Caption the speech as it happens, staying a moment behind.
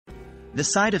The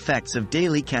side effects of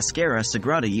daily Cascara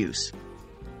Sagrada use.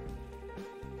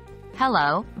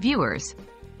 Hello, viewers.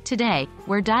 Today,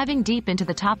 we're diving deep into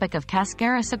the topic of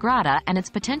Cascara Sagrada and its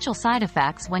potential side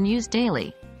effects when used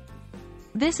daily.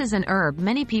 This is an herb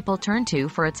many people turn to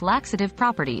for its laxative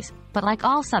properties, but like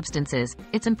all substances,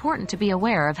 it's important to be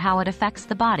aware of how it affects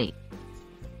the body.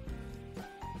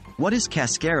 What is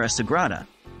Cascara Sagrada?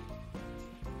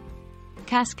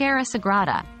 Cascara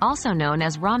Sagrada, also known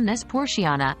as Rhamnus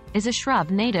porciana, is a shrub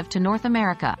native to North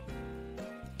America.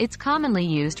 It's commonly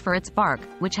used for its bark,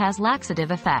 which has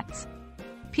laxative effects.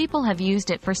 People have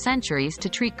used it for centuries to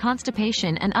treat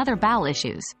constipation and other bowel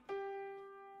issues.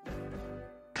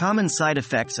 Common side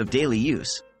effects of daily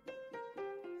use.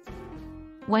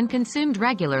 When consumed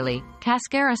regularly,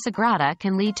 Cascara Sagrada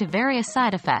can lead to various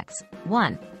side effects.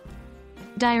 1.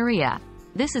 Diarrhea.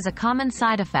 This is a common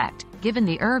side effect, given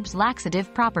the herb's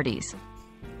laxative properties.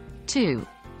 2.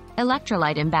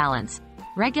 Electrolyte imbalance.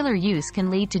 Regular use can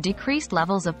lead to decreased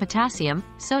levels of potassium,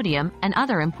 sodium, and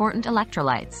other important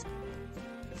electrolytes.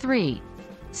 3.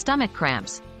 Stomach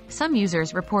cramps. Some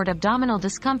users report abdominal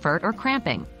discomfort or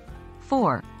cramping.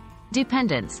 4.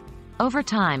 Dependence. Over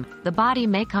time, the body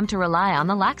may come to rely on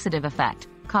the laxative effect,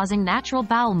 causing natural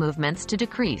bowel movements to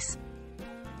decrease.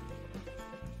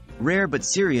 Rare but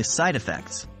serious side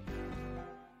effects.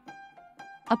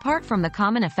 Apart from the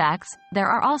common effects, there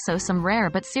are also some rare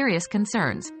but serious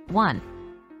concerns. 1.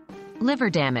 Liver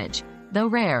damage. Though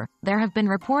rare, there have been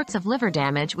reports of liver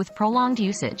damage with prolonged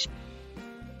usage.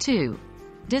 2.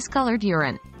 Discolored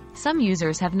urine. Some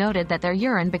users have noted that their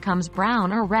urine becomes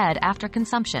brown or red after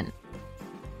consumption.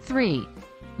 3.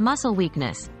 Muscle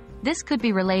weakness. This could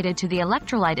be related to the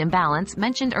electrolyte imbalance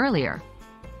mentioned earlier.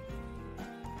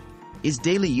 Is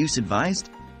daily use advised?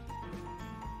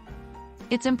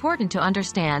 It's important to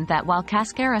understand that while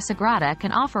Cascara Sagrada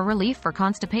can offer relief for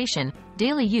constipation,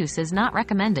 daily use is not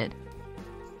recommended.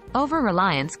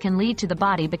 Over-reliance can lead to the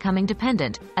body becoming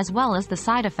dependent, as well as the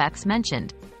side effects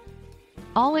mentioned.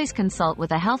 Always consult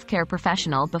with a healthcare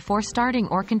professional before starting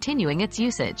or continuing its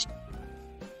usage.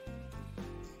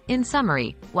 In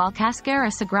summary, while Cascara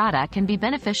Sagrada can be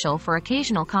beneficial for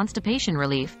occasional constipation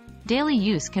relief, daily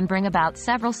use can bring about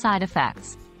several side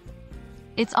effects.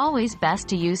 It's always best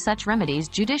to use such remedies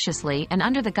judiciously and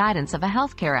under the guidance of a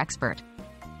healthcare expert.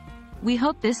 We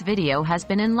hope this video has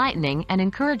been enlightening and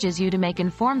encourages you to make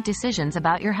informed decisions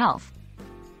about your health.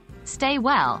 Stay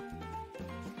well.